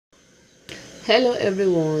Hello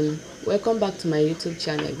everyone, welcome back to my YouTube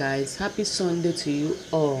channel guys. Happy Sunday to you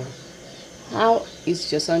all. How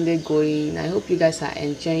is your Sunday going? I hope you guys are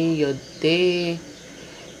enjoying your day.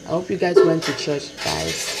 I hope you guys went to church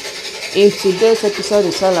guys. In today's episode,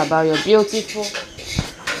 it's all about your beautiful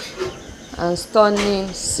and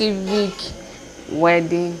stunning civic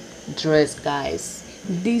wedding dress guys.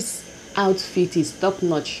 This outfit is top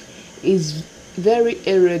notch. It's very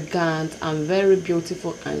elegant and very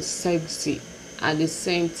beautiful and sexy at the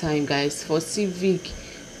same time guys, for civic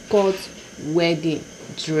court wedding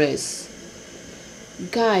dress.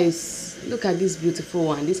 Guys, look at this beautiful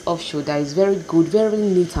one. This off shoulder is very good, very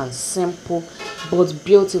neat and simple but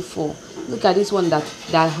beautiful. Look at this one that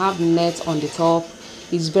have net on the top.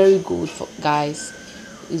 It's very good for guys.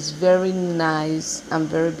 It's very nice and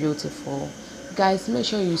very beautiful guys. Make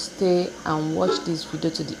sure you stay and watch this video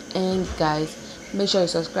to the end guys. Make sure you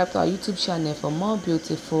subscribe to our YouTube channel for more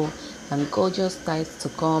beautiful and gorgeous styles to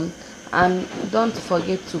come, and don't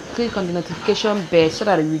forget to click on the notification bell so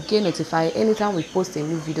that you get notified anytime we post a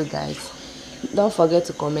new video guys. Don't forget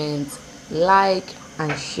to comment, like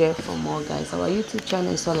and share for more guys. Our YouTube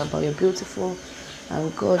channel is all about your beautiful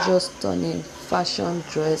and gorgeous stunning fashion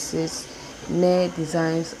dresses, nail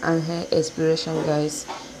designs and hair inspiration guys.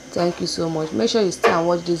 Thank you so much. Make sure you stay and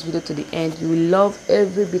watch this video to the end. You will love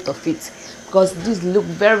every bit of it because this look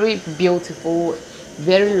very beautiful,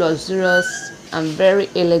 very luxurious and very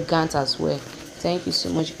elegant as well. Thank you so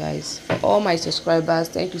much guys. For all my subscribers,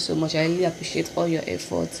 thank you so much. I really appreciate all your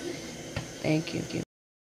efforts. Thank you.